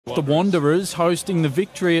The Wanderers hosting the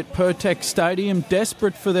Victory at Pertex Stadium,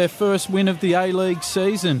 desperate for their first win of the A-League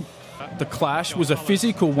season. The clash was a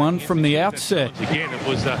physical one from the outset. Again, it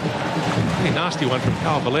was a pretty nasty one from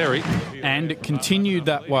Carl Valeri. And it continued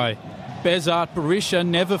that way. Bezart Berisha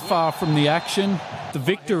never far from the action. The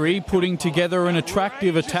Victory putting together an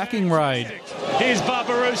attractive attacking raid. Here's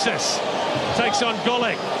Barbarousis. Takes on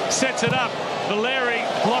Golek. Sets it up. Valeri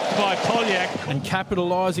blocked by Polyak. And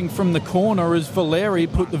capitalising from the corner as Valeri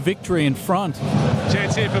put the Victory in front.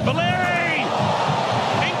 Chance here for Valeri!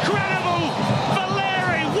 Incredible!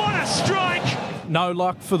 Valeri, what a strike! No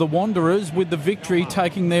luck for the Wanderers, with the Victory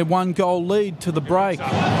taking their one-goal lead to the break.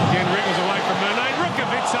 Again, wriggles away from Murnane.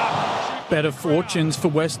 Rukovic up. Better fortunes for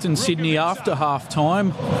Western Sydney after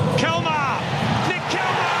half-time. Kalmar! Nick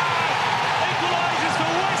Kalmar! Equalises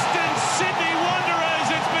for Western Sydney Wanderers.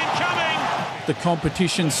 It's been coming. The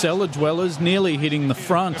competition cellar dwellers nearly hitting the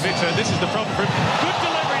front. This is the problem for him. Good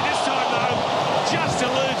delivery this time, though. Just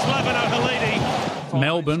eludes Lavano Halidi.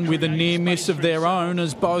 Melbourne with a near miss of their own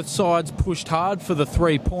as both sides pushed hard for the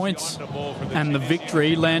 3 points. And the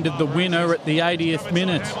Victory landed the winner at the 80th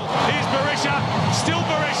minute. Here's Berisha. Still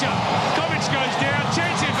Berisha. Kovic goes down.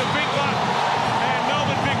 Chance here for Finkler. And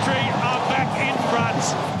Melbourne Victory are back in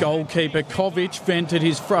front. Goalkeeper Kovic vented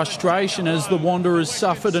his frustration as the Wanderers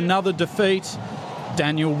suffered another defeat.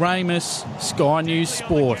 Daniel Ramus, Sky News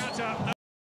Sport.